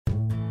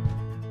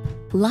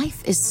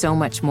Life is so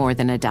much more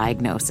than a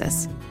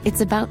diagnosis. It's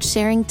about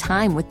sharing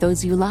time with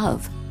those you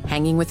love,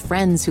 hanging with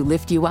friends who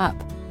lift you up,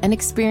 and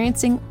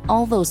experiencing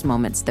all those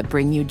moments that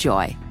bring you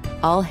joy.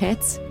 All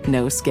hits,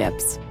 no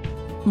skips.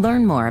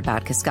 Learn more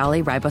about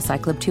Kisqali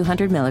Ribociclib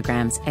 200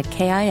 milligrams at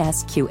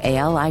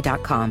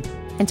KISQALI.com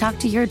and talk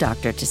to your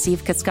doctor to see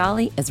if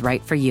Kisqali is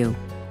right for you.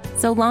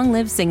 So long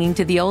live singing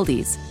to the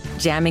oldies,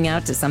 jamming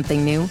out to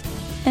something new,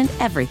 and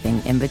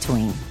everything in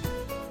between.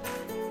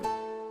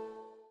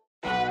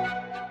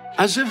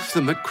 As if the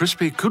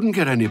McCrispy couldn't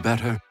get any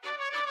better,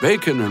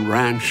 Bacon and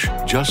Ranch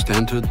just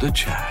entered the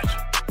chat.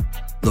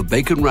 The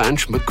Bacon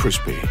Ranch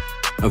McCrispy,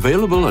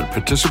 available at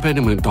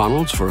participating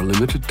McDonald's for a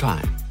limited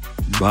time.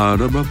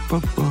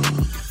 Ba-da-ba-ba-ba.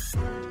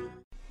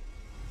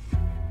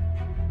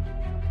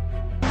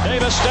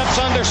 Davis steps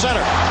under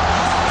center.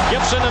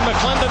 Gibson and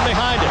McClendon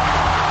behind him.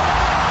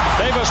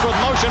 Davis with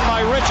motion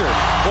by Richard.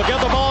 Will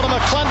give the ball to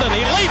McClendon.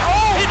 He leaps.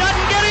 Oh, he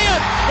doesn't get in.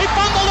 He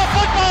fumbled the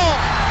football.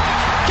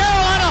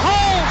 Carolina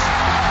holds.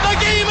 The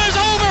game is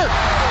over.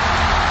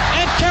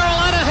 And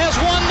Carolina has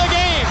won the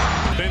game.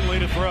 Finley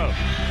to throw.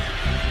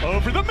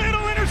 Over the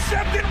middle,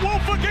 intercepted.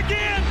 Wolford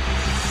again.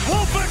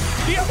 Wolford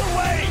the other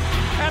way.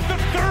 At the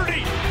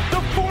 30, the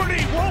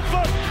 40,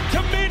 Wolford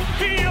to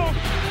midfield.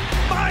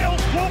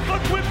 Miles Wolford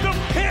with the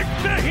pick,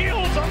 the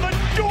heels on the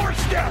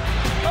doorstep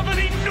of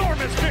an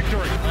enormous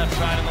victory. Left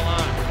side of the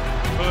line.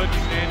 Hood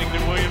standing to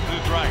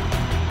Williams' right.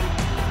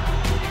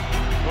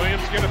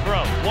 Williams gonna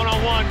throw.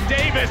 One-on-one.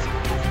 Davis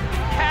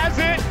has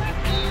it.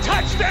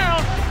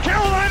 Touchdown.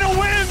 Carolina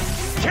wins.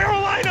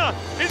 Carolina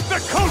is the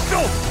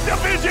Coastal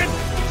Division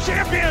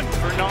champion.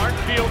 Bernard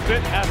fields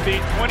it at the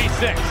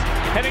 26.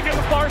 Heading to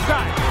the far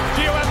side.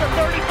 Gio at the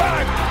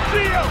 35.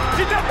 Gio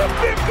is at the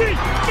 50.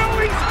 No,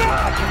 he's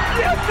not.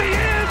 Yes, he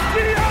is.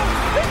 Gio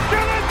is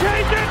going to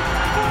take it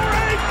for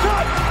a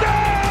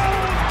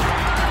touchdown.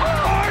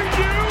 Are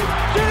you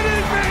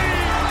kidding me?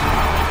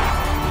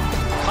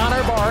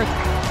 Connor Barth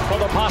for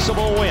the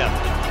possible win.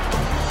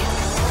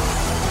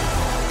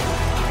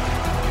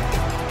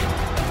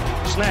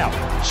 Snap,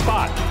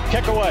 spot,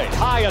 kick away,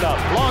 high enough,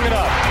 long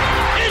enough.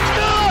 It's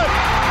good!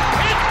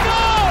 It's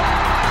good!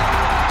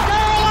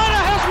 Carolina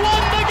has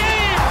won the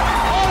game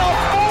on a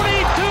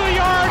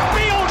 42-yard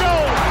field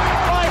goal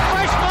by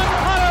freshman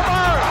Connor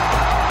Barth.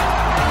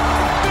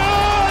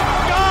 Good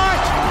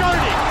gosh,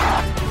 dirty!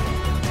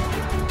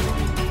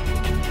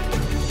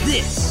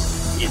 This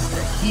is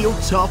the Heel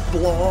Tough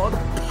Blog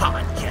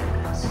Podcast.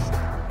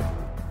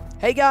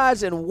 Hey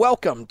guys, and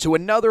welcome to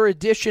another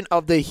edition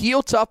of the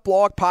Heel Tough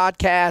Blog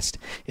Podcast.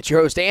 It's your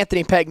host,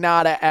 Anthony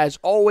Pagnotta, as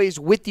always,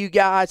 with you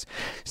guys.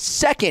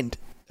 Second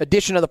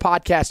edition of the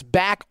podcast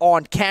back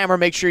on camera.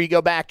 Make sure you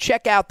go back,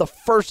 check out the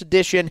first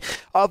edition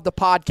of the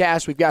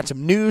podcast. We've got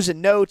some news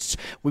and notes.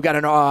 We've got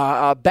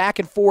a back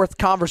and forth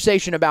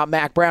conversation about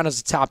Mack Brown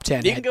as a top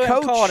 10 You can go ahead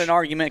and call it an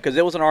argument because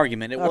it was an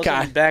argument. It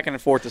wasn't a back and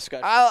forth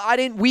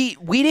discussion.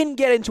 We didn't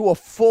get into a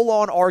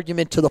full-on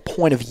argument to the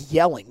point of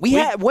yelling.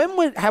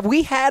 Have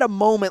we had a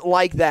moment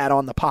like that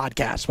on the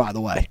podcast, by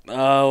the way?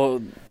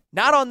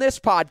 Not on this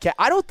podcast.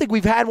 I don't think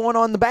we've had one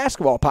on the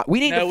basketball podcast.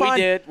 We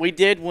did. We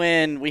did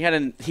when we had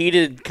a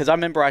heated, because I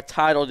remember I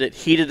titled it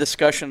 "Heated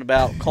Discussion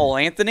About Cole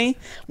Anthony"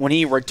 when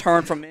he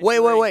returned from injury.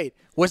 Wait.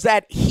 Was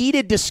that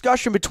heated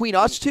discussion between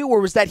us two,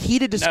 or was that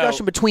heated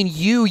discussion between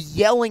you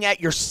yelling at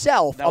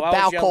yourself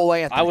about Cole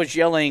Anthony? I was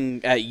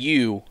yelling at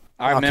you,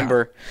 I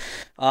remember.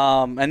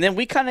 And then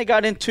we kind of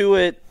got into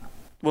it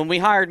when we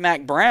hired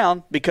Mack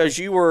Brown because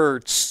you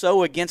were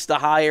so against the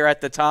hire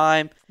at the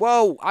time.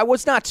 Whoa, I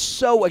was not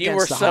so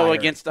against the hire. You were so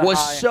against the hire.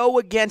 Was so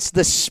against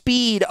the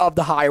speed of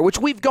the hire, which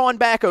we've gone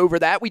back over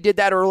that. We did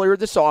that earlier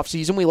this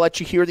offseason. We let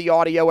you hear the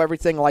audio,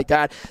 everything like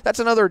that. That's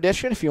another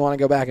edition if you want to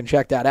go back and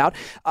check that out.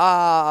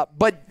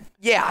 But,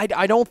 yeah,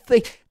 I don't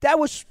think that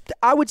was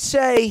 – I would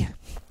say –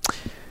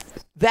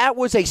 that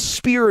was a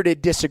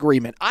spirited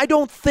disagreement. I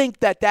don't think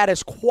that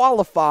is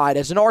qualified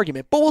as an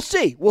argument, but we'll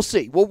see.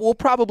 We'll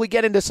probably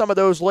get into some of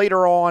those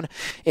later on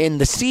in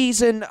the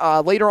season,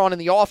 later on in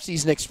the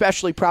offseason,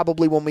 especially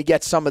probably when we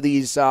get some of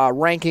these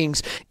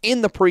rankings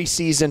in the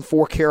preseason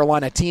for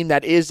Carolina, a team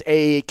that is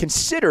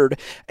considered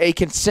a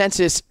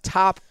consensus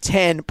top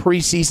 10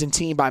 preseason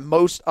team by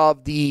most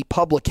of the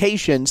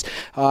publications.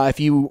 If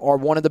you are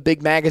one of the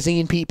big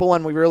magazine people,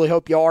 and we really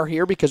hope you are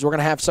here because we're going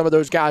to have some of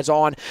those guys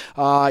on,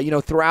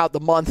 throughout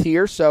the month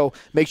here, so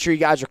make sure you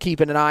guys are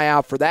keeping an eye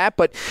out for that.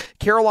 But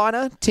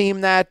Carolina,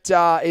 team that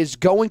is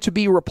going to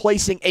be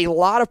replacing a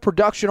lot of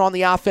production on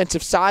the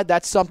offensive side.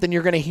 That's something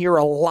you're going to hear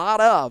a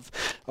lot of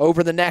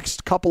over the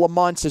next couple of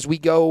months as we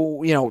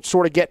go,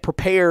 sort of get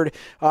prepared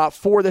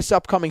for this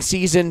upcoming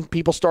season.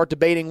 People start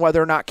debating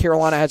whether or not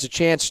Carolina has a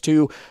chance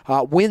to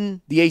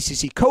win the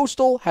ACC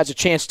Coastal, has a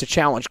chance to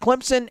challenge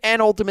Clemson, and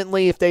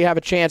ultimately, if they have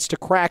a chance to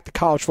crack the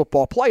college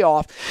football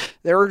playoff,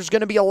 there's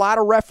going to be a lot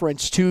of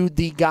reference to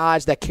the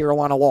guys that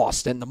Carolina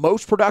lost. And the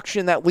most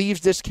production that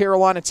leaves this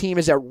Carolina team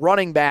is at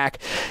running back.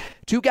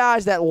 Two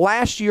guys that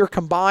last year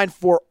combined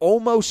for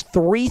almost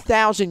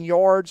 3,000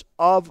 yards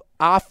of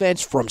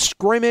offense from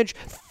scrimmage,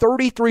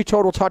 33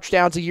 total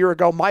touchdowns a year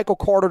ago. Michael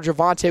Carter,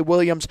 Javonte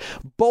Williams,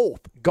 both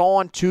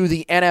gone to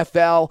the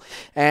NFL,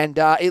 and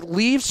it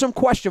leaves some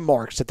question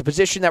marks at the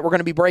position that we're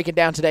going to be breaking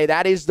down today.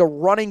 That is the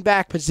running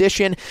back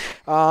position.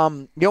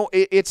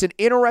 It's an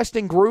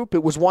interesting group.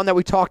 It was one that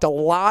we talked a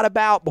lot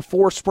about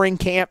before spring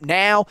camp.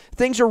 Now,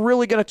 things are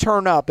really going to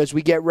turn up as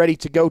we get ready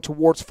to go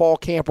towards fall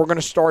camp. We're going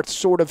to start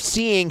sort of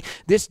seeing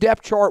this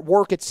depth chart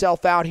work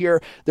itself out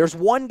here. There's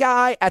one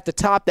guy at the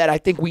top that I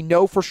think we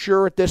know for sure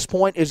at this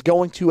point is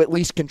going to at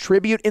least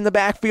contribute in the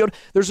backfield.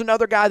 There's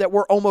another guy that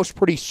we're almost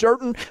pretty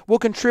certain will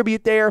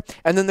contribute there,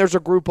 and then there's a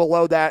group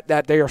below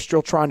that they are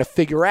still trying to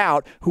figure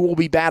out who will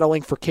be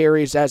battling for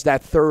carries as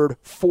that third,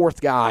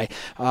 fourth guy.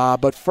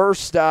 But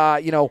first,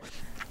 you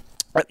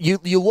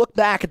look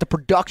back at the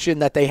production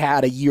that they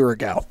had a year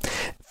ago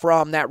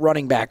from that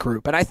running back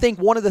group. And I think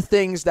one of the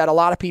things that a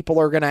lot of people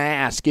are going to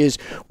ask is,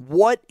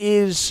 what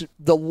is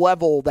the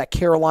level that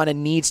Carolina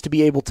needs to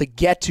be able to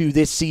get to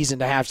this season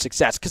to have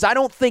success? Because I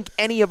don't think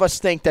any of us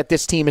think that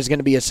this team is going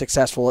to be as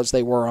successful as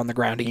they were on the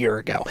ground a year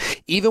ago.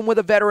 Even with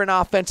a veteran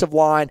offensive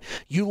line,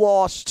 you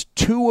lost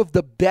two of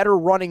the better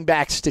running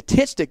backs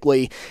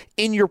statistically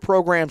in your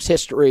program's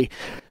history.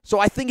 So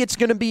I think it's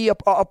going to be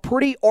a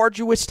pretty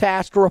arduous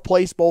task to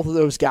replace both of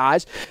those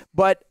guys.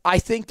 But I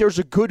think there's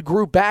a good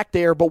group back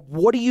there. But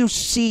what do you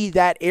see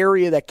that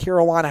area that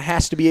Carolina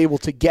has to be able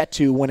to get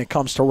to when it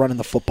comes to running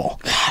the football?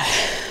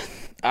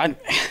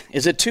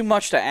 Is it too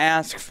much to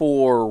ask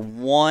for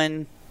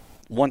one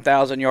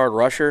 1,000-yard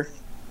rusher?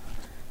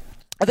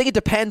 I think it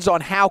depends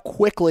on how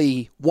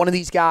quickly one of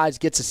these guys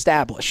gets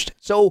established.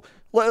 So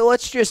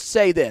let's just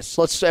say this.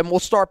 And we'll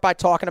start by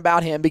talking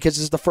about him because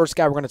this is the first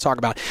guy we're going to talk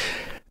about.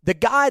 The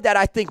guy that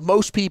I think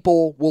most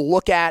people will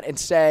look at and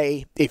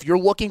say, if you're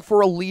looking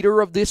for a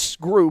leader of this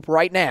group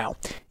right now,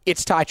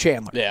 it's Ty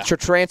Chandler. Yeah. It's a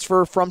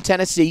transfer from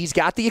Tennessee. He's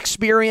got the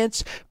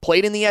experience,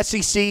 played in the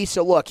SEC.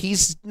 So, look,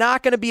 he's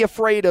not going to be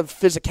afraid of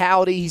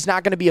physicality. He's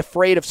not going to be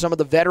afraid of some of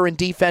the veteran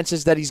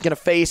defenses that he's going to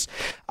face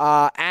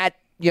at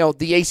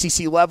the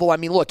ACC level. I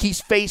mean, look, he's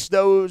faced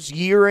those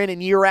year in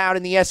and year out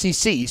in the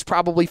SEC. He's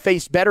probably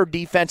faced better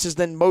defenses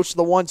than most of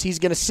the ones he's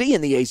going to see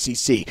in the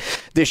ACC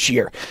this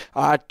year.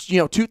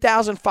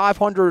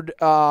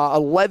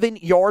 2,511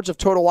 yards of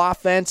total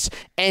offense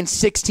and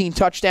 16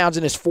 touchdowns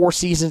in his 4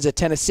 seasons at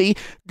Tennessee.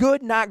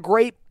 Good, not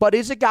great, but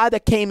is a guy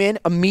that came in,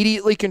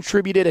 immediately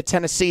contributed at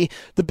Tennessee.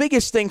 The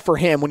biggest thing for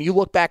him, when you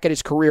look back at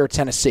his career at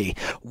Tennessee,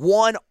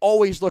 one,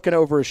 always looking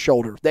over his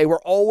shoulder. They were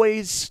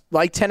always,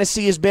 like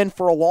Tennessee has been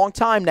for a long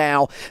time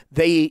now,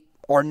 they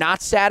are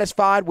not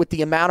satisfied with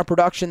the amount of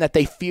production that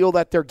they feel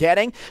that they're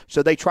getting,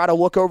 so they try to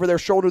look over their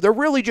shoulder. They're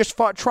really just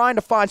trying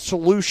to find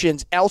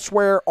solutions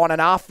elsewhere on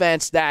an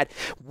offense that,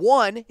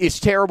 one, is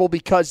terrible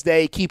because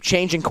they keep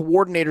changing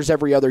coordinators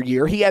every other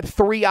year. He had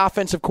 3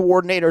 offensive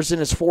coordinators in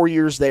his 4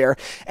 years there.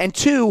 And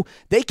 2,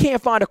 they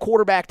can't find a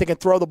quarterback that can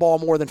throw the ball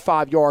more than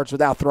 5 yards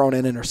without throwing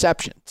an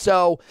interception.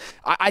 So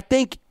I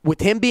think with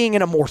him being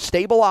in a more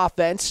stable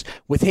offense,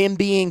 with him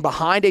being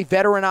behind a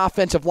veteran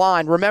offensive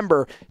line,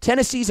 remember,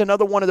 Tennessee's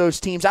another one of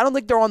those teams. I don't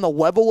think they're on the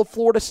level of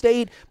Florida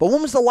State, but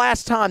when was the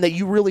last time that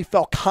you really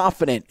felt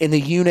confident in the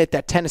unit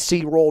that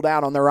Tennessee rolled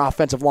out on their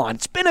offensive line?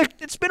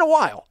 It's been a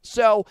while.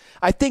 So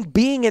I think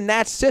being in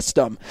that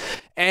system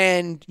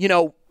and,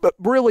 but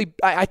really,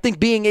 I think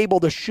being able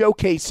to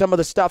showcase some of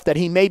the stuff that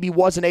he maybe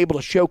wasn't able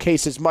to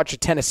showcase as much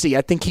at Tennessee.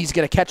 I think he's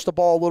going to catch the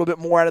ball a little bit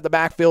more out of the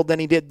backfield than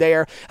he did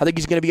there. I think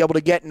he's going to be able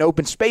to get in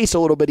open space a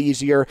little bit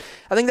easier.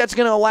 I think that's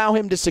going to allow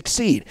him to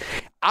succeed.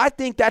 I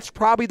think that's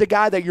probably the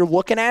guy that you're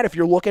looking at if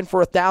you're looking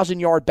for a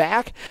 1,000-yard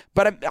back.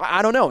 But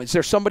I don't know. Is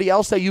there somebody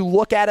else that you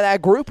look at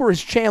that group, or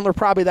is Chandler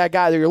probably that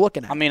guy that you're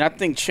looking at? I mean, I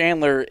think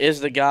Chandler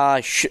is the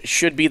guy,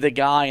 should be the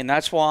guy, and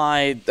that's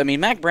why,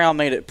 Mack Brown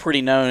made it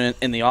pretty known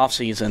in the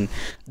offseason.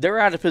 They're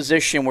at a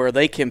position where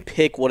they can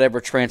pick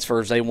whatever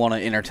transfers they want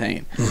to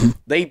entertain. Mm-hmm.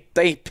 They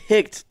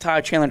picked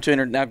Ty Chandler to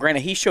entertain. Now,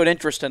 granted, he showed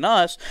interest in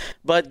us,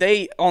 but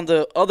they, on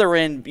the other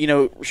end,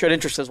 showed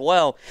interest as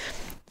well.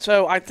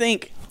 So I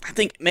think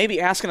maybe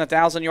asking a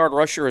 1,000-yard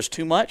rusher is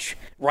too much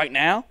right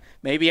now.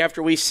 Maybe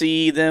after we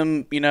see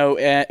them,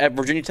 at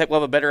Virginia Tech,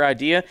 we'll have a better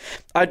idea.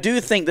 I do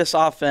think this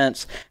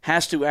offense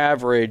has to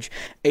average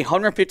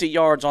 150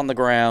 yards on the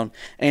ground,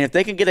 and if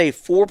they can get a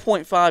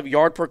 4.5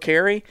 yard per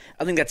carry,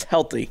 I think that's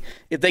healthy.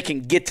 If they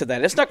can get to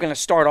that, it's not going to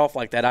start off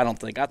like that. I don't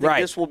think. I think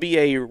This will be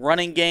a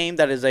running game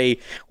that is a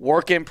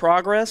work in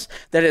progress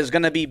that is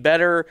going to be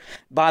better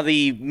by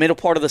the middle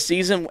part of the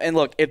season. And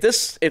look, if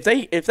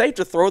they have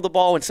to throw the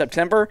ball in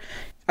September,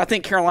 I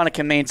think Carolina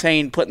can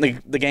maintain putting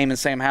the game in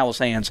Sam Howell's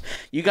hands.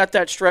 You got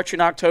that stretch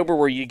in October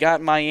where you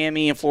got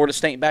Miami and Florida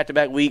State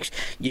back-to-back weeks.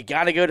 You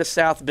got to go to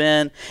South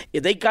Bend.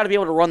 They got to be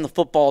able to run the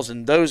footballs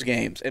in those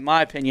games, in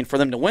my opinion, for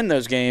them to win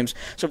those games.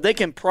 So if they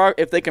can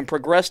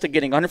progress to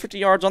getting 150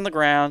 yards on the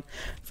ground,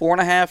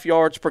 4.5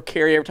 yards per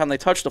carry every time they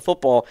touch the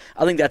football,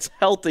 I think that's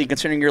healthy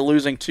considering you're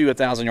losing 2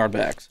 1,000-yard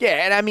backs.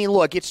 Yeah, and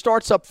look, it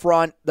starts up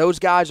front. Those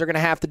guys are going to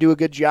have to do a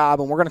good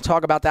job, and we're going to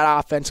talk about that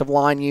offensive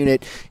line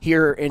unit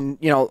here in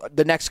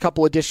the next next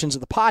couple editions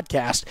of the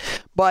podcast.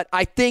 But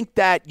I think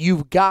that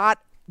you've got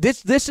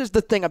this is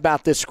the thing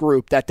about this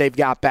group that they've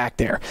got back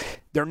there.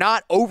 They're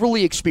not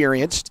overly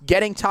experienced.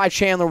 Getting Ty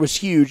Chandler was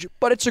huge,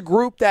 but it's a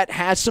group that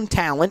has some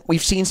talent.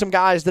 We've seen some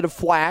guys that have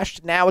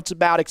flashed. Now it's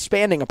about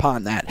expanding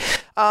upon that.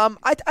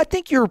 I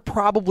think you're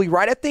probably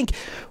right. I think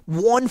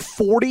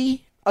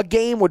 140 a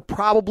game would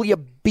probably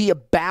be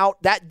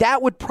about that.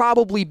 That would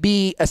probably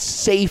be a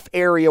safe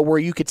area where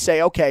you could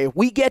say, okay, if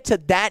we get to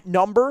that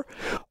number,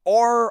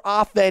 our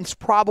offense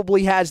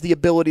probably has the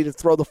ability to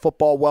throw the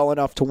football well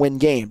enough to win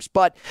games.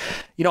 But,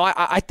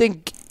 I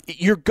think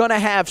you're going to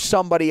have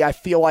somebody, I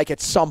feel like,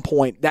 at some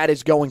point that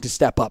is going to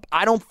step up.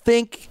 I don't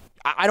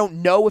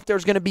know if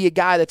there's going to be a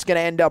guy that's going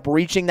to end up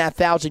reaching that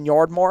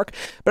 1,000-yard mark,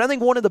 but I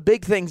think one of the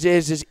big things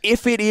is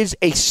if it is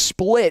a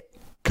split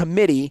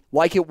committee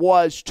like it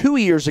was 2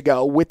 years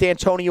ago with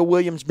Antonio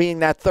Williams being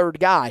that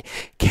third guy,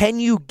 can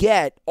you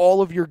get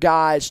all of your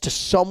guys to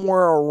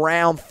somewhere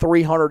around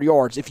 300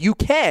 yards? If you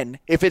can,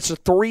 if it's a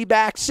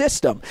three-back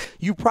system,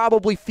 you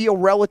probably feel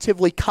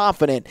relatively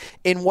confident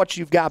in what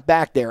you've got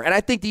back there. And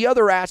I think the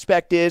other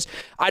aspect is,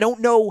 I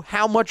don't know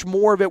how much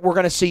more of it we're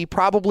going to see,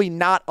 probably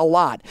not a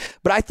lot,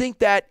 but I think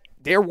that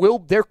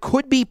there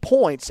could be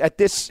points at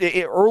this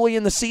early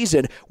in the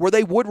season where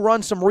they would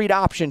run some read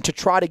option to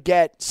try to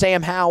get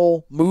Sam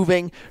Howell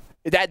moving.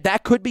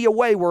 That could be a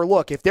way where,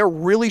 look, if they're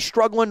really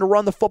struggling to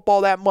run the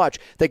football that much,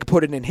 they could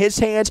put it in his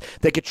hands.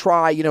 They could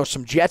try,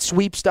 some jet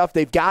sweep stuff.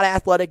 They've got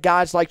athletic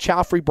guys like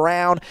Chafry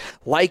Brown,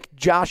 like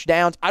Josh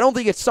Downs. I don't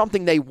think it's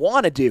something they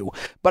want to do,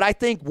 but I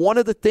think one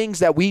of the things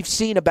that we've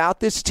seen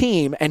about this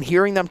team and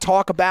hearing them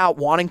talk about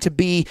wanting to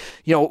be,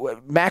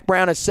 Mack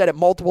Brown has said it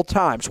multiple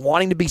times,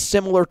 wanting to be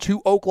similar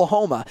to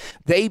Oklahoma,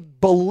 they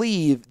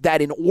believe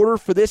that in order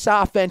for this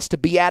offense to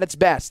be at its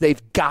best,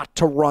 they've got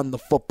to run the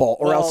football,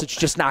 or else it's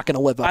just not going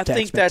to live up to I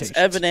think that's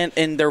evident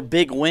in their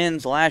big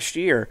wins last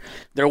year.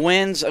 Their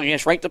wins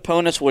against ranked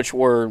opponents, which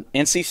were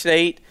NC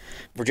State,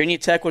 Virginia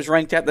Tech was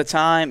ranked at the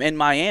time, and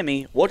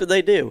Miami. What did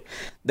they do?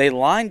 They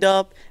lined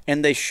up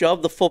and they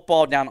shoved the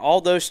football down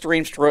all those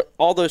teams'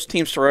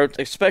 throats,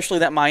 especially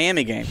that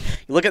Miami game.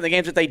 You look at the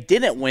games that they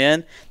didn't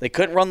win, they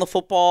couldn't run the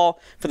football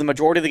for the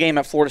majority of the game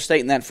at Florida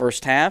State in that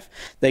first half.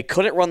 They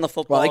couldn't run the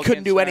football. Well, they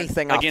couldn't do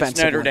anything against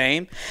Notre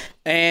Dame.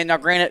 And now,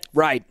 granted,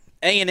 right.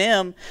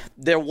 A&M,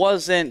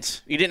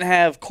 you didn't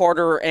have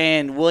Carter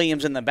and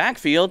Williams in the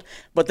backfield,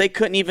 but they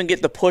couldn't even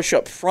get the push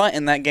up front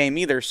in that game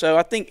either. So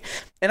I think,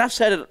 and I've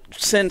said it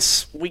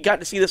since we got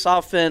to see this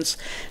offense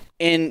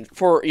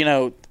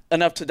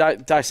enough to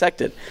dissect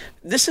it,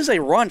 this is a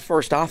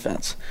run-first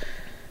offense.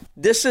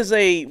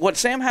 What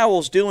Sam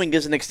Howell's doing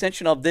is an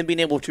extension of them being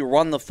able to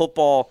run the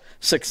football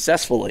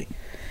successfully.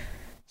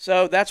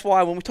 So that's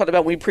why when we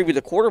previewed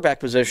the quarterback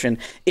position,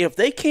 if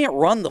they can't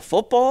run the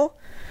football,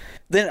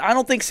 then I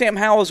don't think Sam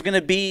Howell is going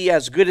to be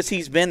as good as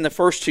he's been the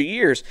first 2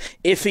 years.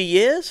 If he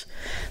is,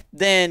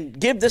 then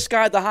give this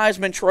guy the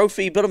Heisman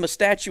Trophy, build him a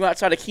statue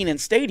outside of Kenan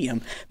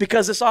Stadium,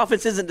 because this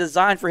offense isn't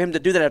designed for him to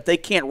do that if they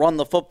can't run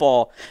the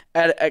football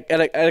at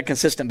a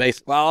consistent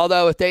basis. Well,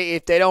 although if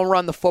they don't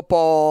run the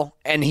football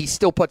and he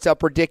still puts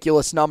up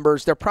ridiculous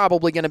numbers, they're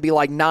probably going to be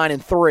like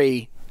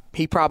 9-3.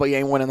 He probably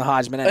ain't winning the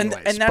Heisman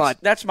anyways. And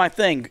that's my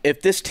thing.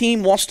 If this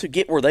team wants to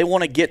get where they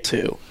want to get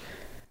to,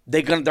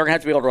 they're going to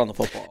have to be able to run the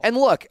football. And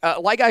look,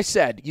 like I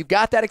said, you've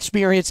got that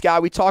experienced guy.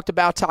 We talked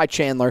about Ty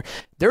Chandler.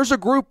 There's a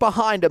group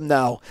behind him,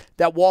 though,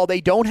 that while they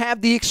don't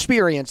have the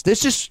experience,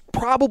 this is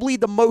probably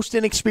the most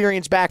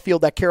inexperienced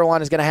backfield that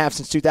Carolina's going to have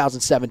since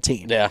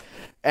 2017. Yeah.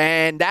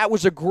 And that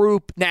was a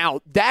group.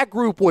 Now, that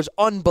group was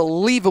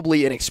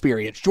unbelievably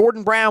inexperienced.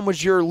 Jordan Brown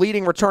was your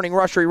leading returning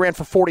rusher. He ran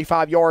for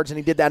 45 yards, and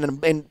he did that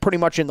in pretty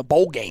much in the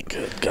bowl game.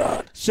 Good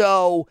God.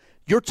 So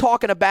you're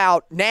talking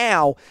about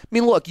now,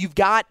 look, you've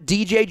got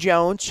DJ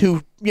Jones,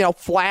 who,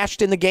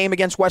 flashed in the game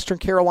against Western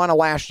Carolina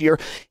last year.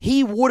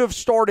 He would have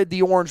started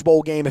the Orange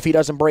Bowl game if he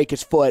doesn't break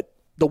his foot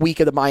the week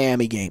of the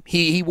Miami game.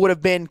 He would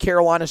have been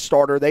Carolina's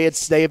starter. They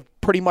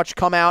have pretty much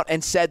come out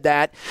and said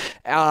that.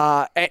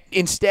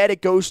 Instead,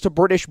 it goes to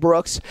British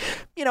Brooks.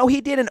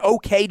 He did an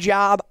okay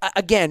job.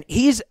 Again,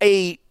 he's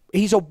a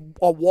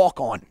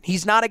walk-on.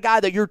 He's not a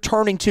guy that you're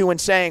turning to and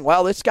saying,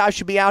 well, this guy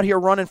should be out here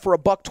running for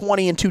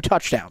 $120 and 2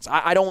 touchdowns.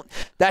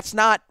 That's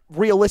not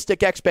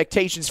realistic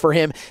expectations for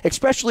him,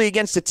 especially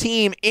against a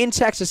team in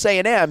Texas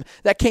A&M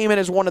that came in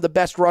as one of the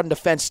best run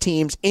defense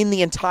teams in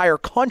the entire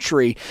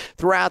country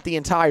throughout the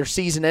entire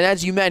season. And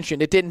as you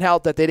mentioned, it didn't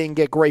help that they didn't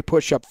get great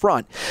push up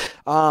front.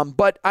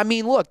 But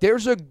look,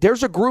 there's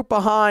a group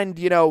behind,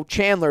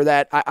 Chandler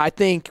that I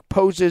think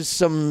poses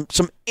some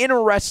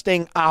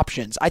interesting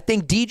options. I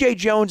think DJ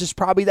Jones is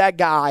probably that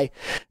guy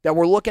that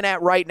we're looking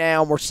at right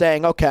now, and we're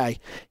saying, okay,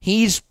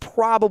 he's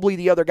probably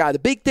the other guy. The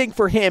big thing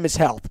for him is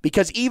health,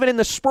 because even in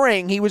the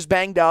spring, he was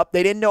banged up.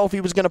 They didn't know if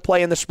he was going to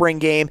play in the spring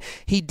game.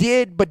 He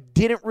did, but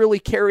didn't really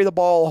carry the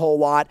ball a whole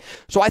lot.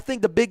 So I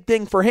think the big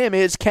thing for him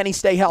is, can he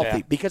stay healthy?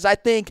 Yeah. Because I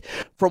think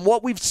from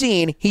what we've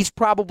seen, he's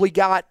probably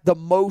got the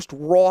most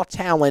raw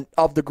talent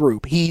of the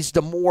group. He's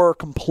the more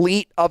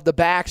complete of the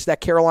backs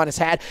that Carolina's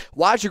had.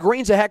 Elijah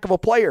Green's a heck of a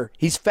player.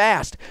 He's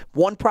fast.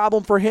 One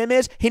problem for him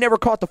is he never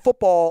caught the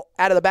football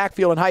out of the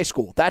backfield in high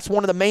school. That's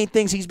one of the main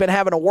things he's been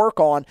having to work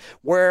on,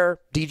 where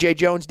DJ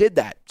Jones did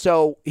that.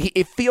 So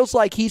it feels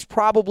like he's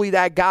probably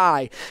that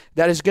guy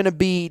that is going to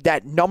be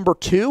that number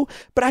 2,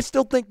 but I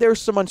still think there's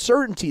some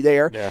uncertainty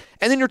there. Yeah.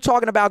 And then you're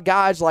talking about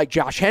guys like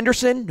Josh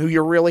Henderson, who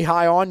you're really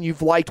high on.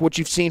 You've liked what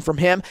you've seen from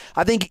him.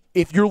 I think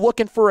if you're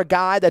looking for a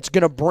guy that's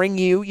going to bring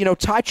you,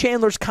 Ty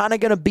Chandler's kind of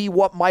going to be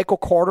what Michael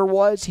Carter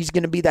was. He's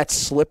going to be that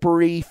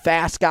slippery,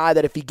 fast guy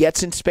that if he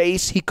gets in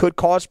space, he could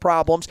cause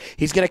problems.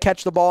 He's going to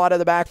catch the ball out of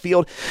the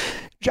backfield.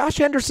 Josh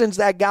Henderson's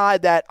that guy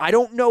that I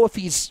don't know if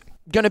he's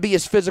going to be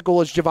as physical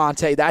as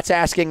Javonte. That's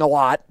asking a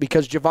lot,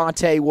 because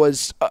Javonte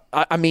was,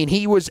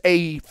 he was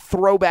a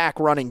throwback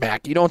running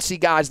back. You don't see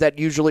guys that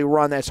usually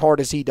run as hard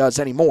as he does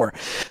anymore.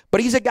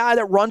 But he's a guy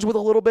that runs with a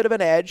little bit of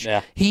an edge.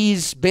 Yeah.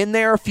 He's been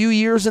there a few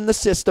years in the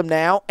system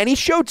now, and he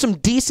showed some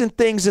decent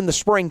things in the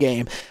spring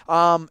game.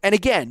 And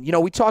again,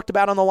 we talked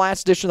about on the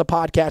last edition of the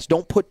podcast,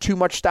 don't put too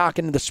much stock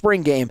into the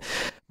spring game.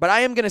 But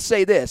I am going to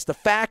say this. The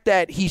fact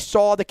that he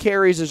saw the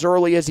carries as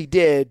early as he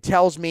did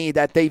tells me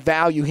that they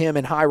value him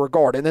in high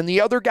regard. And then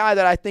the other guy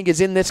that I think is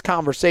in this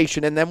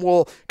conversation, and then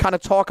we'll kind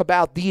of talk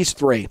about these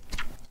three,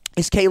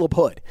 is Caleb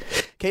Hood.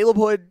 Caleb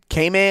Hood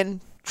came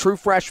in, true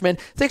freshman.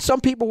 I think some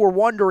people were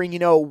wondering,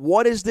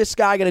 what is this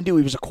guy going to do?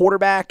 He was a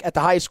quarterback at the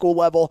high school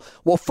level.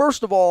 Well,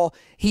 first of all,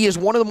 he is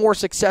one of the more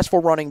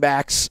successful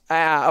quarterbacks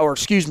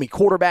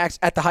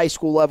at the high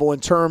school level in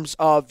terms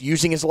of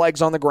using his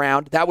legs on the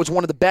ground. That was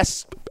one of the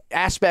best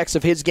aspects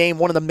of his game,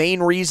 one of the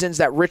main reasons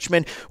that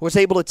Richmond was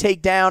able to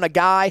take down a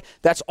guy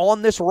that's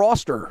on this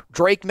roster,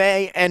 Drake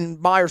May and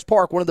Myers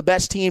Park, one of the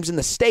best teams in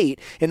the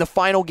state, in the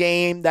final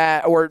game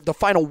the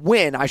final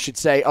win, I should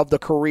say, of the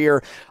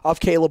career of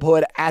Caleb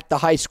Hood at the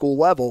high school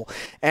level.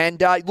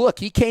 And look,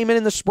 he came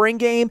in the spring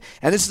game,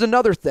 and this is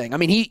another thing.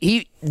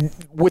 He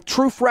with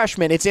true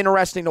freshmen, it's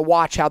interesting to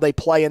watch how they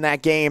play in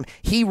that game.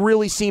 He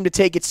really seemed to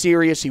take it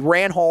serious. He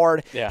ran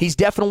hard. Yeah. He's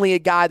definitely a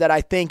guy that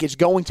I think is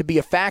going to be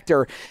a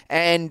factor.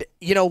 And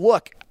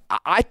look,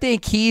 I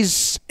think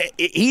he's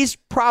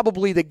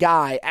probably the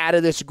guy out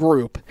of this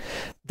group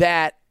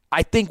that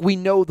I think we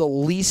know the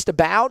least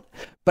about,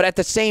 but at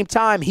the same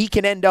time, he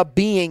can end up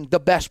being the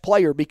best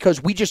player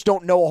because we just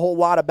don't know a whole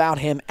lot about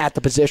him at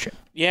the position.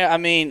 Yeah,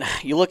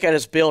 you look at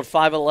his build,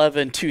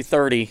 5'11",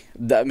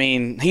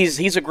 230.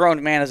 He's a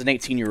grown man as an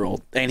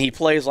 18-year-old, and he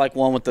plays like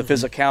one with the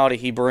physicality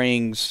he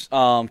brings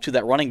to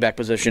that running back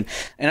position.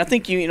 And I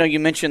think you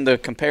mentioned the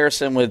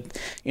comparison with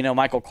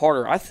Michael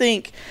Carter. I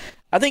think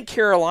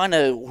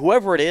Carolina,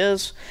 whoever it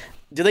is,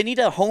 do they need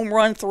a home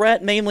run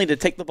threat mainly to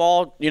take the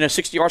ball,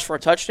 60 yards for a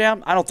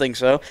touchdown? I don't think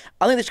so.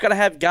 I think they just got to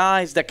have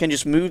guys that can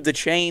just move the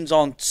chains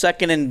on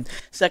second and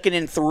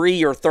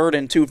 3 or 3rd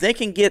and 2. If they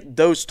can get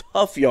those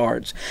tough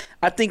yards,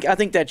 I think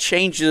that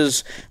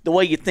changes the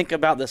way you think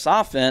about this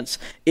offense.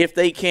 If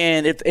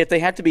they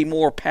have to be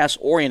more pass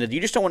oriented, you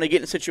just don't want to get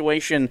in a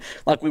situation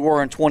like we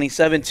were in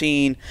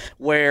 2017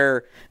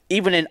 where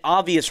even in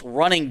obvious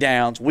running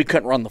downs, we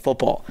couldn't run the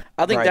football.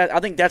 I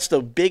think that's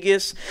the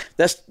biggest.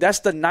 That's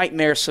the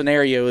nightmare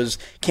scenario. Is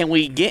can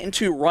we get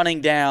into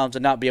running downs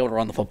and not be able to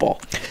run the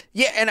football?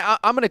 Yeah, and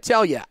I'm going to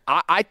tell you,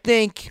 I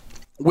think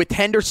with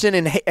Henderson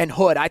and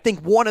Hood, I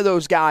think one of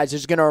those guys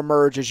is going to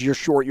emerge as your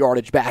short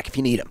yardage back if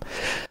you need him.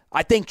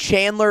 I think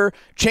Chandler's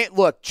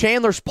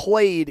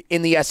played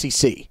in the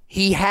SEC.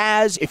 He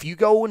has, if you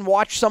go and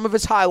watch some of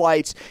his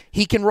highlights,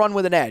 he can run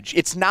with an edge.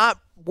 It's not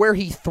where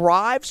he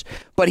thrives,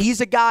 but he's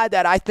a guy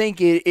that I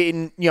think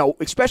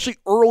especially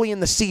early in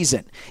the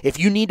season, if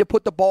you need to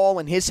put the ball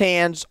in his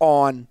hands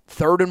on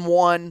 3rd and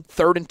 1,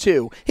 3rd and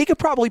 2, he could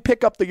probably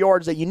pick up the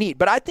yards that you need.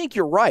 But I think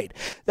you're right.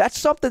 That's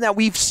something that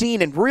we've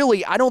seen, and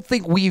really, I don't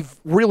think we've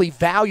really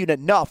valued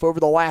enough over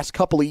the last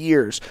couple of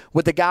years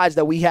with the guys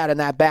that we had in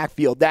that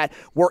backfield that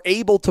were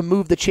able to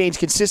move the chains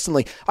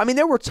consistently.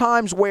 There were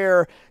times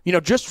where,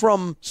 just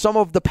from some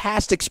of the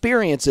past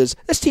experiences,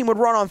 this team would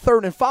run on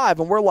 3rd and 5,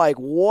 and we're like,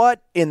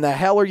 what in the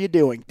hell are you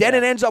doing? Then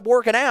it ends up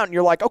working out, and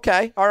you're like,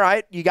 okay, all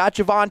right, you got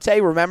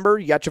Javonte, remember?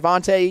 You got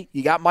Javonte,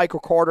 you got Michael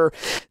Carter.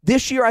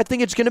 This year, I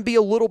think it's going to be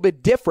a little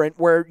bit different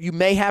where you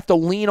may have to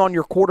lean on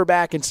your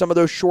quarterback in some of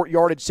those short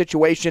yardage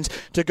situations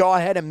to go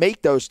ahead and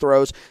make those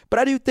throws. But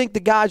I do think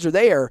the guys are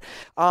there.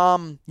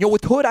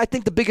 With Hood, I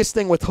think the biggest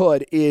thing with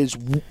Hood is,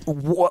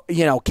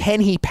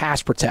 can he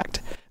pass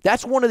protect?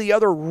 That's one of the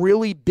other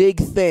really big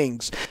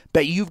things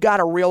that you've got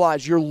to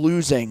realize you're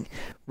losing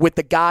with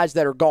the guys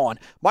that are gone.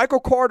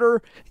 Michael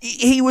Carter,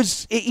 he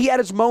had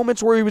his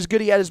moments where he was good.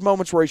 He had his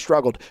moments where he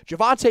struggled.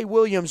 Javonte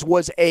Williams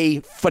was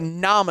a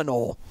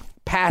phenomenal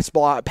pass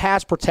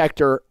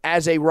protector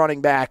as a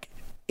running back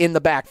in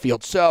the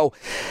backfield. So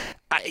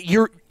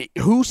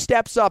who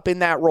steps up in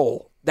that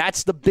role?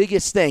 That's the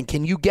biggest thing.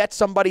 Can you get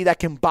somebody that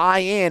can buy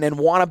in and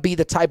want to be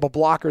the type of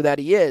blocker that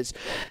he is?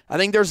 I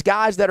think there's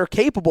guys that are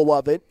capable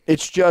of it.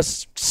 It's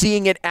just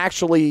seeing it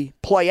actually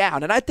play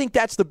out. And I think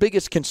that's the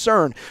biggest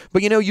concern.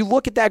 But, you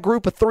look at that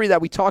group of three that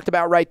we talked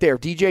about right there,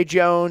 DJ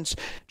Jones,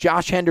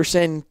 Josh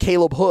Henderson,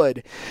 Caleb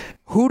Hood.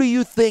 Who do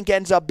you think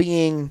ends up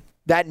being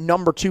that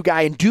number 2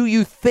 guy, and do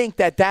you think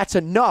that that's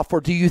enough, or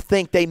do you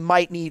think they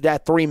might need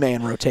that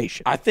 3-man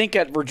rotation? I think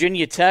at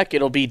Virginia Tech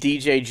it'll be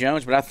DJ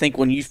Jones, but I think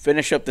when you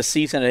finish up the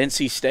season at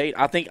NC State,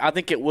 I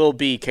think it will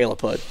be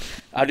Caleb Hood.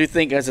 I do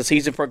think as the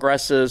season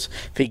progresses,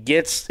 if he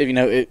gets,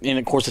 and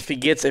of course if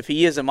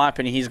he is, in my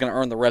opinion, he's going to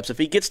earn the reps. If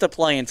he gets the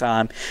playing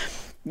time,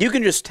 you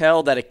can just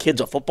tell that a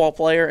kid's a football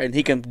player and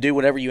he can do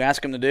whatever you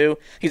ask him to do.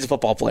 He's a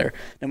football player.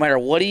 No matter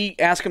what he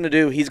asks him to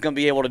do, he's going to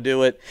be able to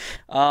do it.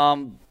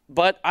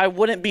 But I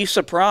wouldn't be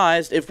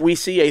surprised if we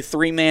see a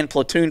 3-man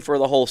platoon for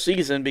the whole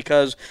season,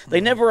 because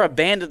they never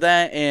abandoned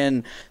that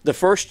in the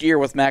first year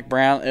with Mack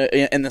Brown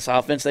in this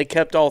offense. They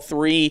kept all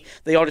 3.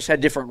 They all just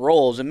had different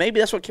roles. And maybe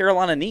that's what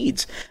Carolina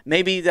needs.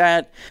 Maybe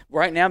that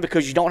right now,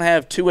 because you don't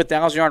have 2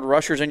 1,000-yard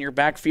rushers in your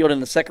backfield in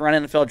the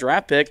second-round NFL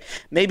draft pick,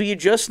 maybe you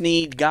just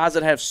need guys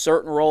that have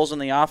certain roles in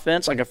the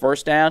offense, like a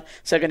first down,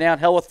 second down,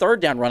 hell, a third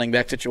down running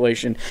back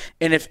situation,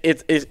 and if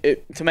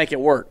to make it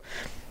work.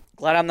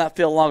 Glad I'm not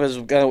Phil Long, is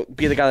going to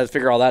be the guy that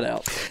figure all that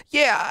out.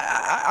 Yeah,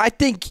 I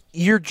think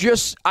you're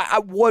just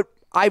what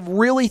I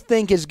really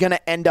think is going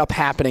to end up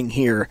happening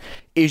here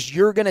is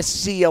you're going to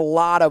see a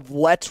lot of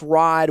let's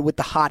ride with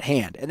the hot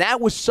hand. And that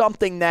was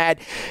something that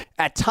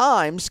at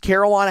times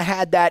Carolina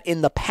had that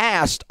in the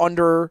past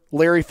under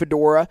Larry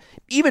Fedora,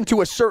 even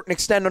to a certain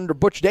extent under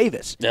Butch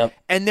Davis. Yep.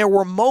 And there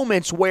were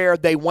moments where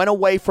they went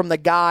away from the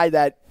guy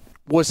that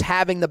was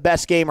having the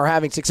best game or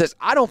having success.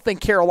 I don't think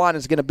Carolina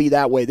is going to be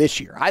that way this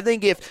year. I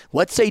think if,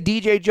 let's say,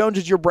 DJ Jones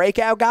is your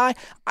breakout guy,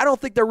 I don't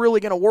think they're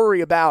really going to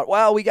worry about,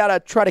 well, we got to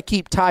try to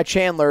keep Ty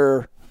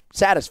Chandler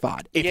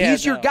satisfied. If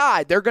he's your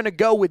guy, they're going to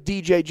go with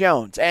DJ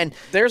Jones. And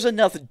there's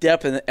enough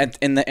depth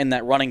in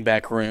that running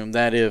back room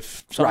that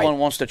if someone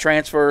wants to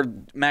transfer,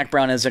 Mack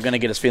Brown isn't going to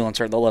get his feelings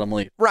hurt. They'll let him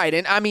leave. Right,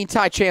 and I mean,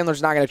 Ty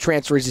Chandler's not going to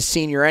transfer. He's a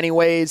senior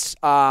anyways.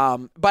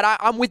 But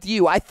I'm with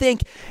you. I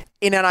think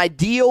in an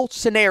ideal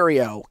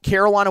scenario,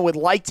 Carolina would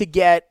like to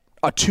get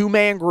a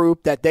 2-man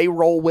group that they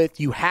roll with.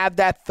 You have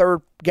that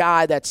third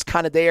guy that's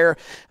kind of there.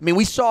 I mean,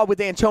 we saw it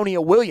with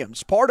Antonio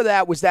Williams. Part of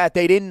that was that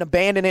they didn't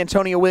abandon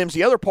Antonio Williams.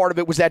 The other part of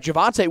it was that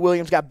Javonte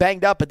Williams got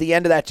banged up at the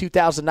end of that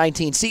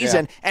 2019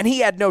 season, and he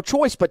had no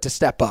choice but to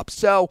step up.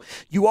 So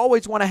you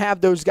always want to have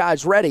those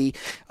guys ready.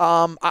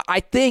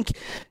 I think,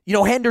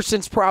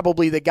 Henderson's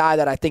probably the guy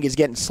that I think is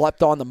getting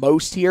slept on the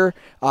most here,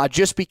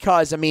 just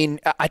because,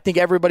 I think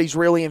everybody's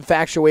really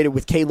infatuated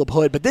with Caleb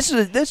Hood, but this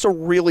is a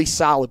really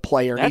solid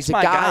player. That's he's a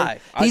my guy.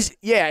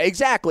 Yeah,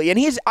 exactly.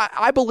 And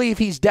I believe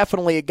he's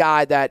definitely a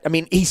guy that,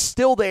 he's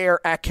still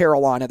there at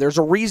Carolina. There's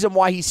a reason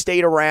why he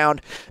stayed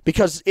around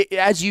because,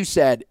 as you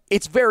said,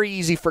 it's very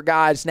easy for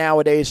guys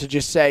nowadays to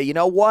just say, you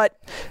know what?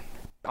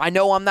 I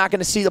know I'm not going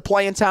to see the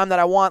playing time that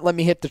I want. Let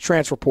me hit the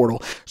transfer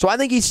portal. So I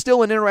think he's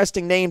still an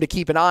interesting name to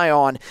keep an eye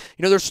on.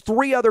 There's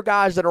 3 other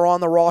guys that are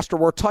on the roster.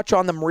 We'll touch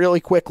on them really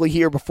quickly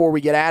here before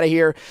we get out of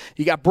here.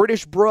 You got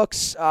British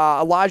Brooks,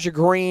 Elijah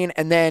Green,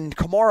 and then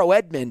Kamaro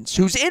Edmonds,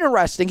 who's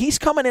interesting. He's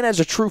coming in as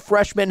a true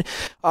freshman,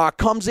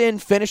 comes in,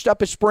 finished up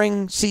his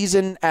spring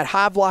season at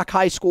Havelock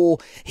High School.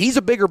 He's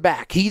a bigger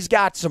back. He's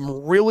got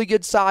some really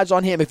good size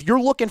on him. If you're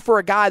looking for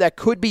a guy that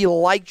could be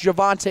like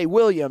Javonte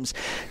Williams,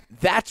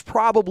 that's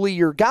probably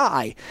your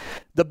guy.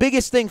 The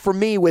biggest thing for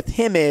me with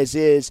him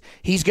is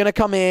he's going to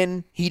come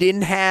in. He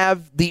didn't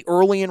have the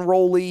early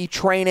enrollee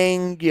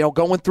training,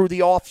 going through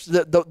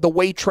the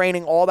weight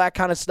training, all that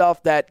kind of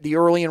stuff that the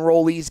early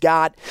enrollees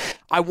got.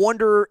 I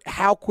wonder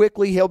how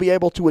quickly he'll be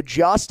able to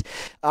adjust.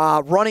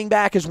 Running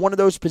back is one of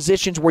those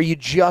positions where you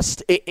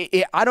just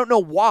I don't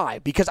know why,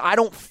 because I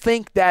don't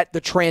think that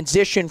the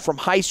transition from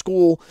high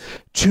school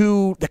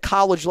to the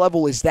college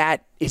level is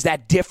that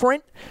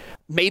different.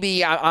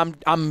 Maybe I'm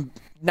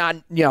not,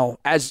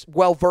 as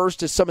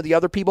well-versed as some of the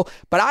other people,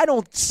 but I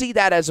don't see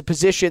that as a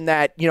position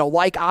that,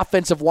 like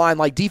offensive line,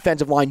 like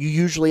defensive line, you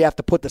usually have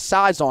to put the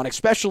size on,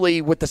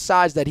 especially with the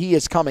size that he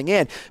is coming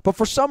in. But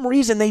for some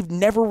reason, they've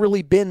never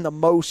really been the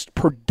most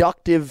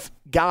productive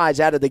guys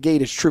out of the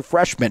gate as true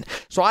freshmen.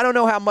 So I don't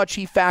know how much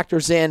he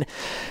factors in.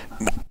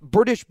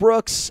 British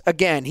Brooks,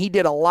 again, he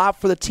did a lot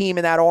for the team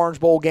in that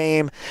Orange Bowl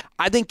game.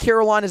 I think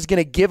Carolina's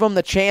going to give him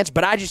the chance,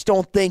 but I just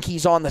don't think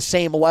he's on the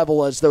same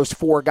level as those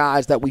 4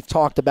 guys that we've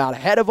talked about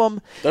ahead of him.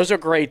 Those are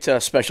great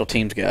special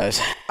teams guys.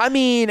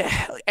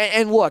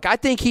 And look, I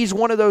think he's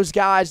one of those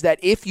guys that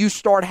if you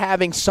start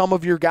having some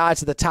of your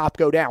guys at the top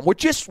go down,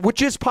 which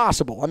is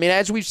possible.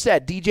 As we've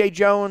said, DJ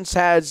Jones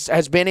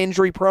has been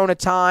injury prone at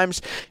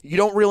times. You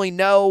don't really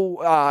know.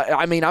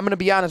 I'm going to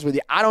be honest with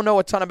you. I don't know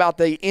a ton about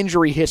the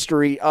injury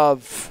history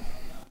of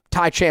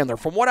Ty Chandler.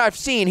 From what I've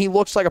seen, he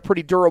looks like a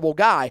pretty durable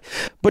guy,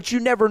 but you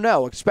never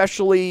know,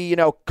 especially,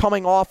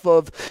 coming off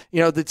of,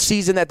 the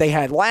season that they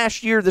had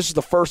last year. This is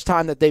the first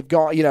time that they've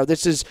gone,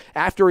 this is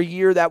after a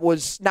year that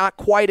was not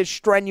quite as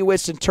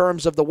strenuous in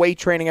terms of the weight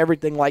training,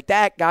 everything like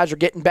that. Guys are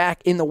getting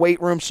back in the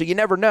weight room, so you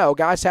never know.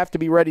 Guys have to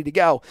be ready to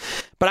go.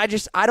 But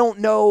I don't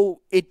know.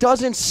 It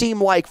doesn't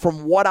seem like,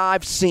 from what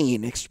I've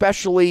seen,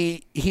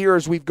 especially here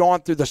as we've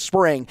gone through the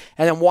spring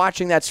and then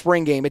watching that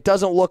spring game, it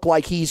doesn't look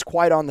like he's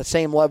quite on the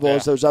same level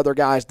as those other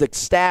guys. The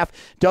staff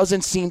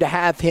doesn't seem to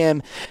have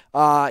him,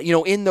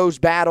 in those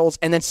battles.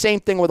 And then same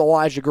thing with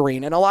Elijah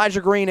Green. And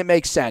Elijah Green, it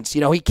makes sense.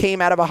 He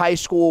came out of a high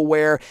school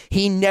where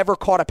he never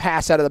caught a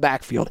pass out of the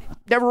backfield.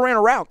 Never ran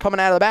around coming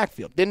out of the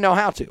backfield. Didn't know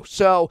how to.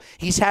 So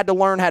he's had to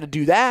learn how to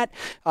do that.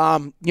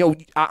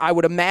 I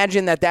would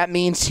imagine that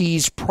means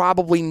he's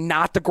probably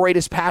not the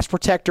greatest pass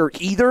protector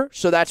either.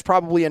 So that's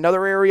probably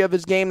another area of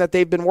his game that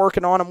they've been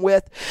working on him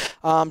with.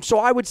 So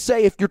I would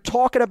say, if you're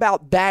talking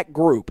about that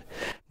group,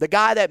 the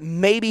guy that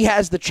maybe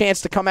has the chance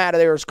to come out of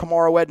there is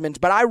Kamaro Edmonds.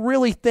 But I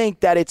really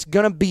think that it's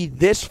going to be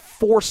this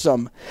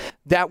foursome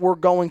that we're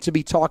going to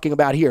be talking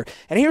about here.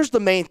 And here's the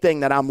main thing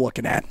that I'm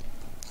looking at.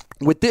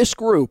 With this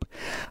group,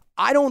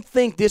 I don't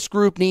think this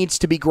group needs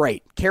to be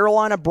great.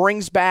 Carolina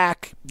brings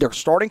back their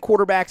starting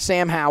quarterback,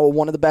 Sam Howell,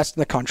 one of the best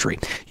in the country.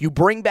 You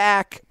bring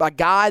back a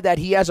guy that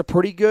he has a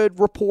pretty good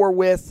rapport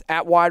with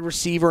at wide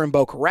receiver in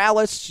Bo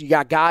Corrales. You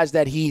got guys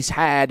that he's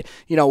had,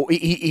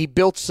 he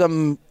built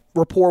some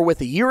rapport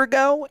with a year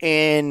ago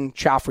in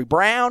Joffrey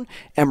Brown,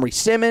 Emory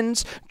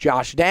Simmons,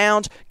 Josh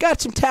Downs.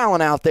 Got some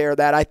talent out there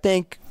that I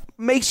think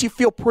makes you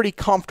feel pretty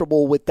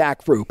comfortable with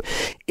that group.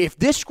 If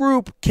this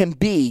group can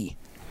be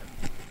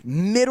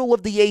middle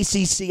of the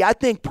ACC, I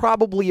think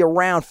probably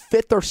around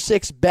 5th or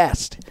 6th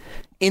best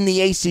in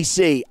the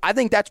ACC. I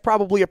think that's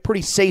probably a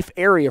pretty safe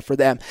area for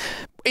them,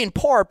 in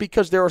part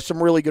because there are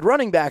some really good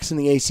running backs in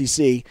the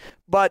ACC.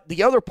 But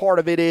the other part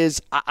of it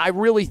is I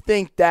really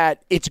think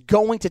that it's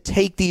going to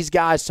take these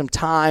guys some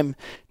time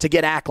to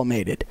get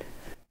acclimated.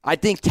 I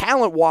think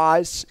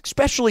talent-wise,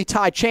 especially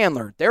Ty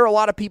Chandler, there are a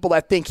lot of people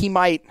that think he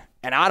might,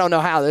 and I don't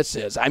know how this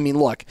is. I mean,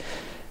 look,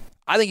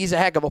 I think he's a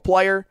heck of a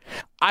player.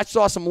 I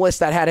saw some lists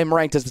that had him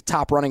ranked as the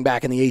top running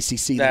back in the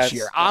ACC this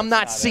year. I'm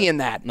not seeing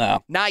that.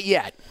 No. Not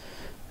yet.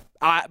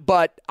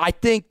 But I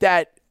think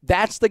that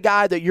that's the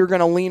guy that you're going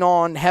to lean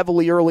on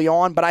heavily early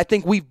on. But I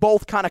think we've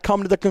both kind of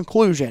come to the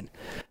conclusion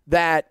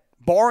that,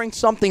 barring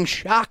something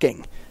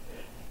shocking,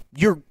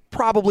 you're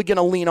probably going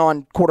to lean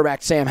on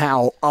quarterback Sam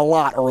Howell a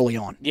lot early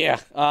on. Yeah.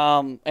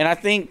 And I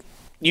think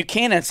you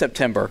can in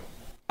September.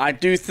 I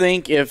do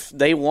think if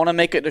they want to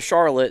make it to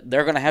Charlotte,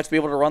 they're going to have to be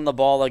able to run the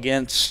ball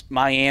against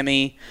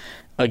Miami.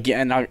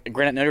 Again,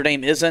 granted, Notre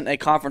Dame isn't a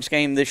conference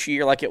game this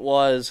year like it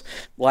was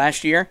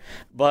last year,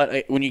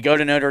 but when you go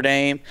to Notre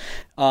Dame,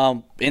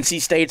 NC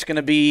State's going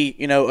to be,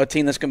 a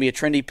team that's going to be a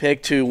trendy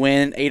pick to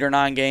win 8 or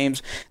 9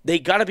 games. They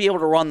got to be able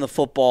to run the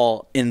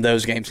football in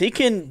those games. We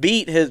can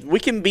beat,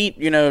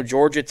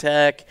 Georgia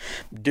Tech,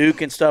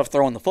 Duke and stuff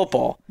throwing the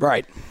football.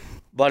 Right.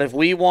 But if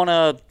we want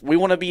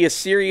to be a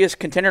serious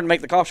contender to make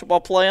the college football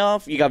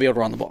playoff, you got to be able to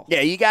run the ball. Yeah,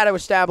 you got to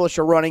establish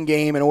a running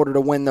game in order to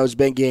win those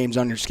big games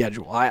on your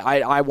schedule. I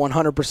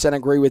 100%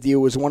 agree with you.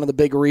 It was one of the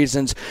big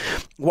reasons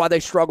why they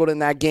struggled in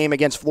that game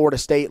against Florida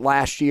State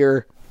last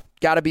year.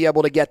 Got to be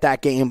able to get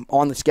that game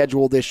on the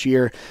schedule this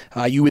year.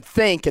 You would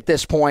think at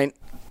this point,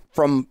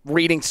 from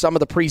reading some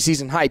of the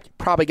preseason hype, you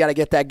probably got to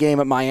get that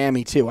game at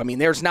Miami too. I mean,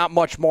 there's not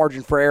much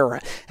margin for error.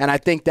 And I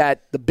think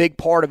that the big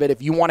part of it,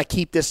 if you want to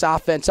keep this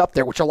offense up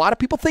there, which a lot of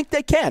people think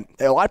they can,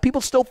 a lot of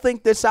people still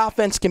think this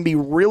offense can be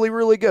really,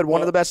 really good,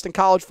 one of the best in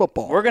college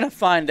football. We're going to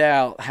find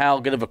out how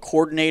good of a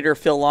coordinator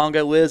Phil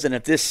Longo is and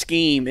if this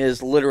scheme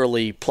is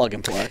literally plug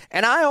and play.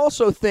 And I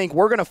also think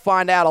we're going to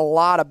find out a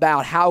lot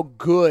about how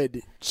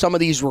good some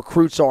of these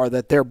recruits are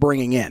that they're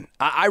bringing in.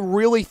 I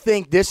really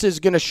think this is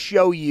going to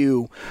show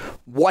you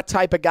what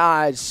type of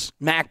guys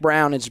Mack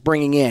Brown is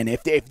bringing in.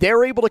 If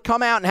they're able to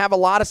come out and have a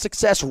lot of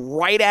success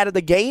right out of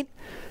the gate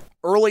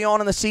early on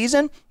in the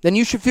season, then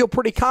you should feel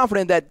pretty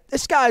confident that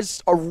this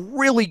guy's a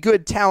really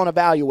good talent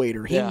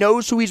evaluator. He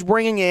knows who he's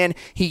bringing in.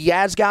 He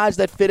has guys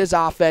that fit his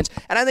offense,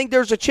 and I think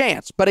there's a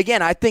chance. But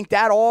again, I think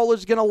that all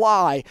is going to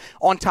lie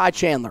on Ty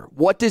Chandler.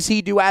 What does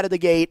he do out of the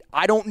gate?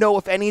 I don't know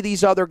if any of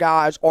these other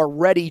guys are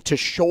ready to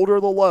shoulder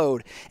the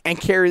load and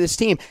carry this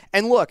team.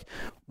 And look,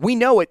 we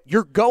know it.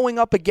 You're going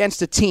up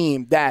against a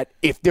team that,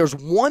 if there's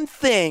one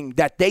thing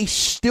that they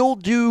still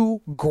do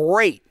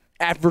great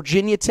at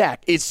Virginia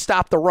Tech, is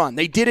stop the run.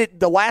 They did it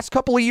the last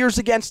couple of years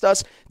against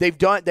us. They've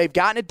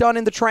gotten it done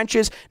in the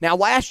trenches. Now,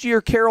 last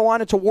year,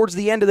 Carolina, towards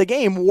the end of the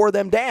game, wore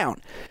them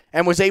down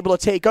and was able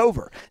to take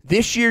over.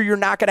 This year, you're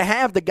not going to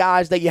have the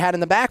guys that you had in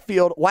the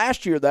backfield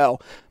last year, though.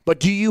 But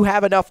do you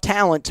have enough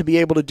talent to be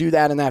able to do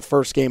that in that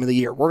first game of the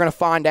year? We're going to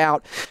find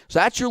out. So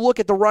that's your look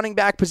at the running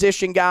back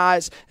position,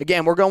 guys.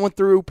 Again, we're going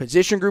through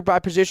position group by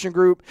position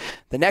group.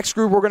 The next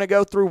group we're going to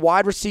go through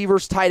wide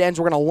receivers, tight ends.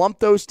 We're going to lump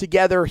those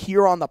together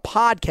here on the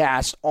podcast.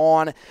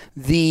 On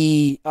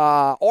the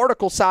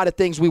article side of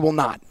things, we will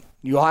not.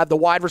 You'll have the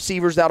wide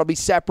receivers that'll be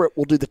separate.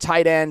 We'll do the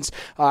tight ends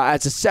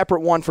as a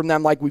separate one from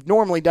them like we've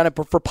normally done it.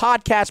 But for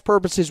podcast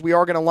purposes, we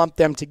are going to lump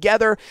them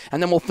together.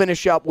 And then we'll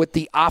finish up with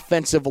the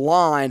offensive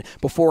line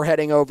before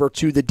heading over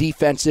to the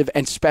defensive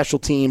and special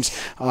teams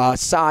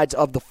sides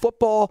of the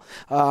football.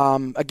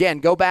 Again,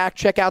 go back,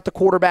 check out the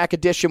quarterback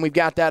edition. We've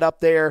got that up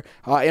there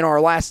in our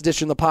last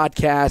edition of the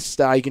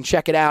podcast. You can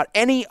check it out.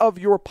 Any of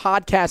your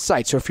podcast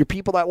sites. So if you're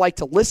people that like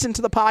to listen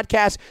to the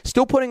podcast,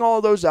 still putting all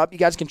of those up. You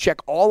guys can check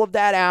all of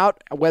that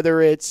out,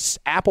 whether it's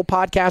Apple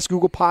Podcasts,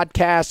 Google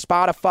Podcasts,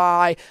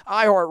 Spotify,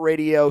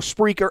 iHeartRadio,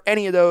 Spreaker,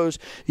 any of those,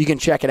 you can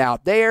check it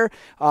out there.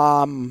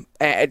 On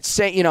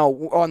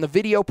the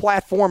video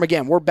platform,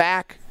 again, we're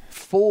back.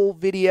 Full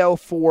video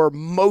for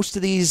most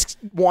of these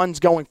ones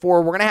going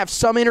forward. We're going to have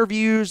some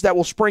interviews that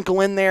will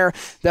sprinkle in there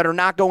that are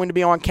not going to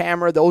be on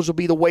camera. Those will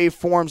be the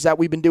waveforms that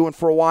we've been doing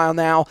for a while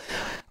now.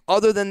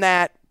 Other than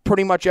that,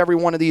 pretty much every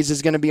one of these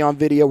is going to be on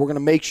video. We're going to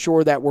make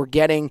sure that we're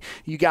getting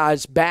you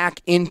guys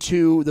back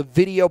into the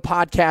video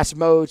podcast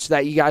mode so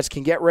that you guys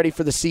can get ready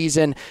for the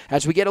season.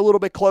 As we get a little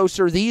bit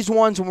closer, these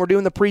ones, when we're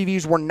doing the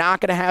previews, we're not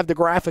going to have the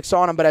graphics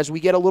on them, but as we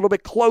get a little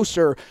bit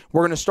closer,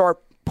 we're going to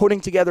start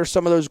putting together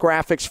some of those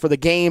graphics for the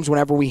games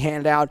whenever we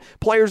hand out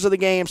players of the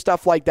game,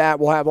 stuff like that.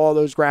 We'll have all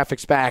those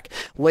graphics back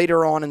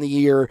later on in the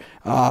year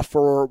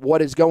for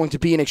what is going to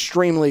be an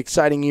extremely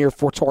exciting year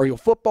for Tar Heel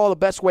football. The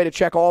best way to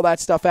check all that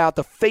stuff out,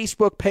 the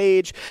Facebook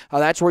page,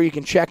 that's where you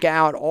can check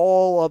out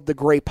all of the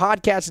great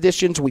podcast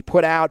editions. We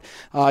put out,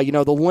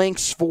 the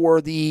links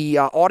for the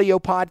audio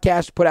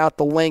podcast, put out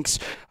the links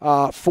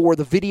for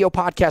the video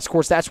podcast. Of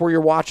course, that's where you're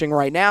watching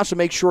right now, so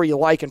make sure you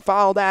like and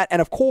follow that.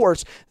 And, of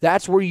course,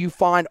 that's where you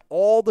find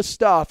all the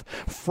stuff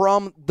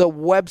from the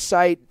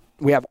website.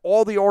 We have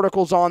all the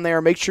articles on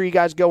there. Make sure you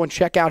guys go and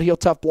check out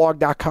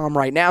HeelToughBlog.com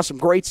right now. Some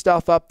great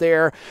stuff up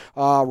there.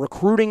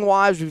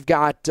 Recruiting-wise, we've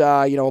got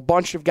a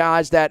bunch of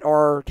guys that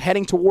are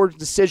heading towards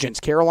decisions.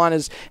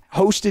 Carolina's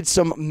hosted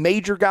some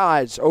major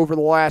guys over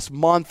the last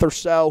month or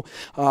so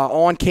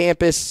on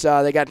campus.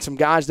 They got some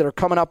guys that are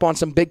coming up on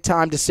some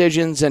big-time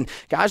decisions and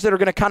guys that are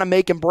going to kind of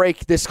make and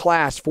break this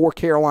class for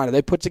Carolina.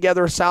 They put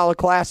together a solid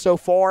class so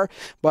far,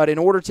 but in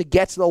order to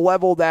get to the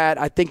level that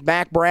I think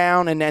Mack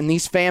Brown and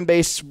these fan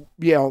base,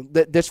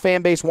 this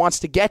fan base wants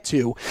to get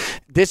to,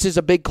 this is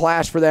a big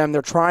class for them.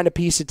 They're trying to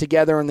piece it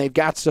together, and they've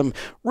got some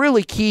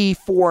really key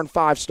 4 and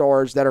 5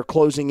 stars that are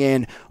closing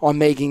in on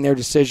making their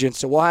decisions.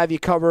 So we'll have you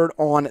covered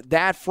on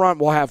that front.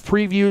 We'll have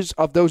previews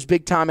of those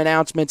big-time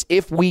announcements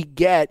if we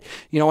get,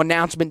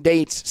 announcement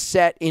dates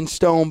set in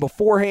stone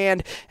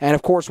beforehand. And,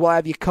 of course, we'll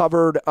have you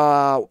covered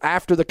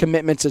after the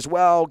commitments as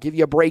well, give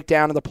you a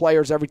breakdown of the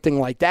players, everything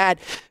like that.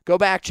 Go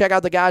back, check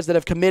out the guys that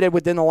have committed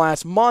within the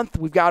last month.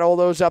 We've got all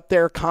those up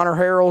there. Connor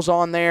Harrell's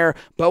on there.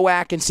 Bo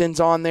Atkinson's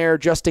on there.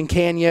 Justin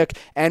Kanyuk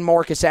and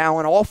Marcus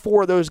Allen. All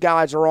 4 of those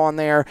guys are on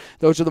there.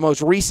 Those are the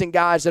most recent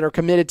guys that are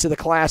committed to the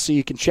class, so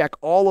you can check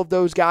all of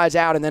those guys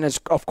out. And then, as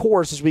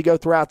we go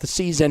throughout the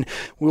season,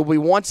 we'll be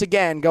once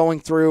again going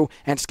through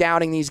and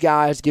scouting these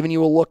guys, giving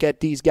you a look at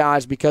these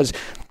guys, because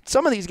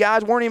some of these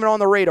guys weren't even on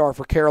the radar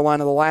for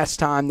Carolina the last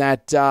time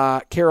that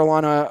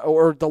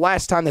the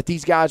last time that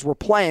these guys were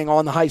playing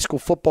on the high school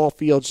football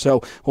field.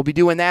 So we'll be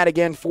doing that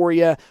again for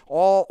you,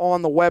 all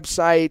on the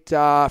website.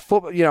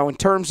 In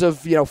terms of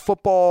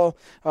football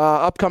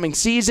upcoming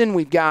season,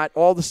 we've got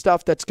all the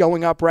stuff that's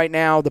going up right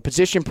now. The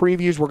position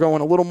previews, we're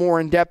going a little more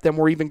in depth than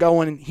we're even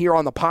going here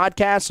on the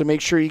podcast. So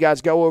make sure you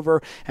guys go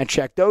over and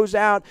check those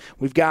out.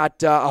 We've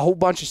got a whole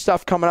bunch of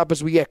stuff coming up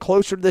as we get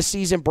closer to this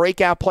season.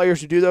 Breakout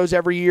players who do those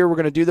every year. We're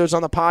going to do those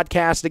on the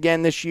podcast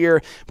again this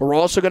year, but we're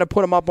also going to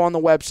put them up on the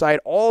website.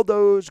 All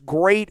those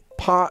great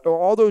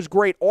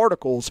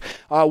articles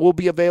will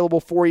be available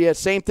for you.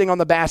 Same thing on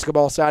the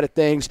basketball side of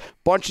things.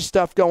 Bunch of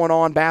stuff going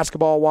on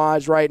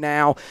basketball-wise right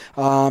now.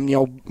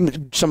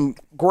 Some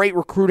great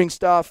recruiting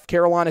stuff.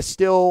 Carolina's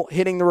still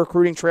hitting the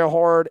recruiting trail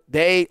hard.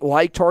 They,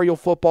 like Tar Heel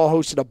football,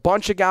 hosted a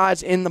bunch of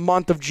guys in the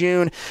month of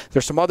June.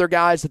 There's some other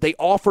guys that they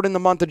offered in the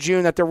month of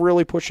June that they're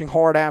really pushing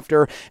hard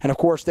after. And, of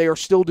course, they are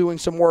still doing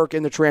some work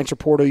in the transfer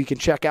portal. You can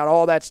check out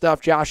all that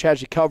stuff. Josh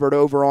has you covered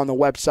over on the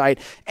website.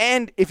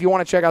 And if you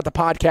want to check out the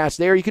podcast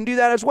there, you can do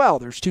that as well.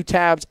 There's 2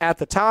 tabs at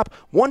the top,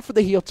 one for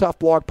the Heel Tough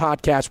Blog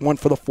podcast, one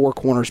for the Four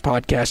Corners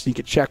podcast. You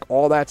can check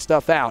all that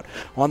stuff out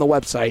on the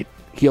website,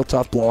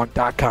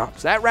 HeelToughBlog.com.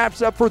 So that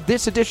wraps up for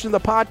this edition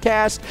of the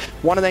podcast.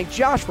 Want to thank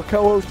Josh for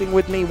co-hosting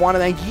with me. Want to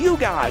thank you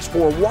guys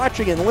for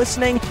watching and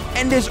listening.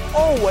 And as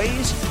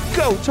always,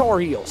 go Tar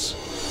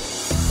Heels.